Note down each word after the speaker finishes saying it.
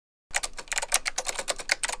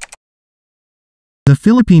The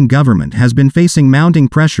Philippine government has been facing mounting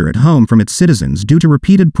pressure at home from its citizens due to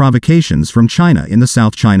repeated provocations from China in the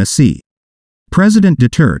South China Sea. President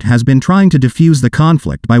Duterte has been trying to defuse the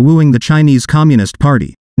conflict by wooing the Chinese Communist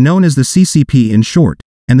Party, known as the CCP in short,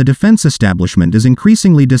 and the defense establishment is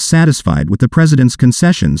increasingly dissatisfied with the president's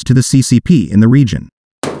concessions to the CCP in the region.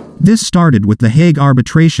 This started with the Hague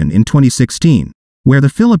arbitration in 2016, where the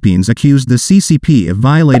Philippines accused the CCP of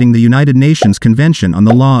violating the United Nations Convention on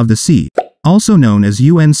the Law of the Sea, also known as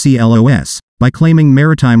UNCLOS, by claiming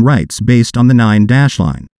maritime rights based on the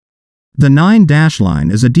 9-line. The 9-line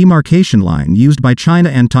is a demarcation line used by China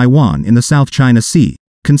and Taiwan in the South China Sea,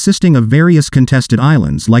 consisting of various contested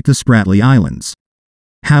islands like the Spratly Islands.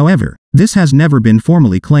 However, this has never been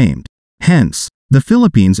formally claimed. Hence, the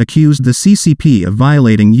Philippines accused the CCP of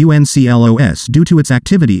violating UNCLOS due to its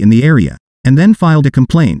activity in the area, and then filed a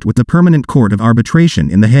complaint with the Permanent Court of Arbitration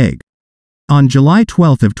in The Hague. On July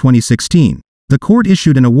 12 of 2016, the court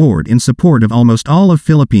issued an award in support of almost all of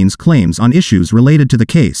Philippines' claims on issues related to the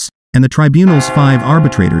case, and the tribunal's 5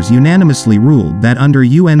 arbitrators unanimously ruled that under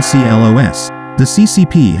UNCLOS, the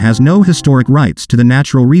CCP has no historic rights to the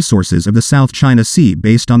natural resources of the South China Sea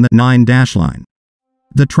based on the 9-line.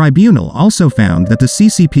 The tribunal also found that the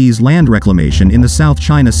CCP's land reclamation in the South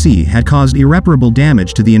China Sea had caused irreparable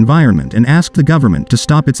damage to the environment and asked the government to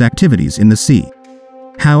stop its activities in the sea.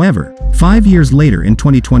 However, 5 years later in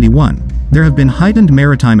 2021, there have been heightened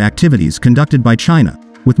maritime activities conducted by China,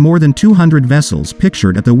 with more than 200 vessels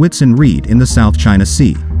pictured at the Whitsun Reed in the South China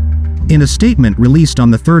Sea. In a statement released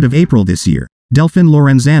on the 3rd of April this year, Delfin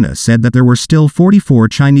Lorenzana said that there were still 44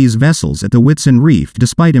 Chinese vessels at the Whitsun Reef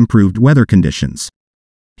despite improved weather conditions.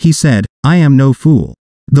 He said, "I am no fool.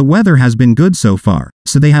 The weather has been good so far,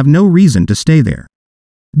 so they have no reason to stay there.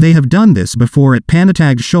 They have done this before at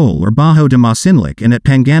Panatag Shoal or Bajo de Masinloc and at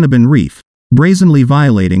Panganiban Reef, brazenly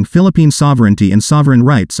violating Philippine sovereignty and sovereign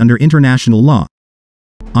rights under international law."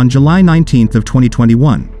 On July 19 of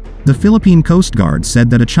 2021, the Philippine Coast Guard said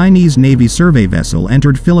that a Chinese Navy survey vessel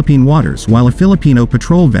entered Philippine waters while a Filipino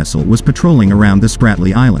patrol vessel was patrolling around the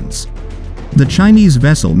Spratly Islands. The Chinese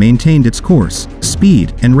vessel maintained its course,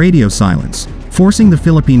 speed, and radio silence, forcing the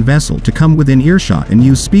Philippine vessel to come within earshot and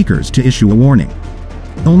use speakers to issue a warning.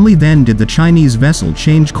 Only then did the Chinese vessel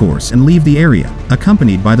change course and leave the area,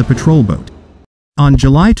 accompanied by the patrol boat. On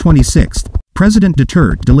July 26, President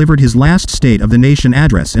Duterte delivered his last State of the Nation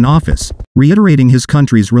address in office, reiterating his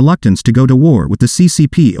country's reluctance to go to war with the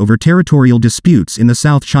CCP over territorial disputes in the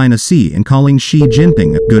South China Sea and calling Xi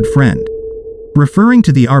Jinping a good friend. Referring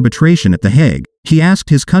to the arbitration at The Hague, he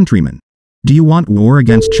asked his countrymen, "Do you want war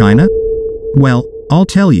against China? Well, I'll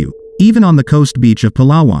tell you, even on the coast beach of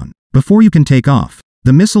Palawan, before you can take off,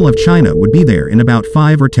 the missile of China would be there in about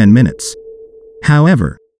 5 or 10 minutes."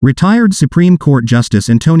 However, retired Supreme Court Justice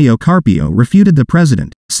Antonio Carpio refuted the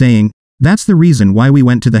president, saying, "That's the reason why we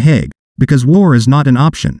went to The Hague, because war is not an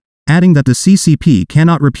option," adding that the CCP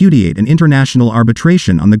cannot repudiate an international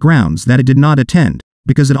arbitration on the grounds that it did not attend,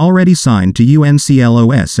 because it already signed to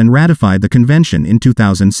UNCLOS and ratified the convention in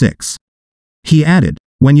 2006. He added,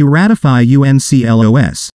 "When you ratify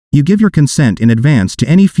UNCLOS, you give your consent in advance to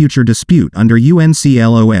any future dispute under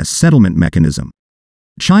UNCLOS settlement mechanism.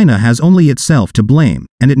 China has only itself to blame,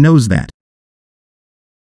 and it knows that."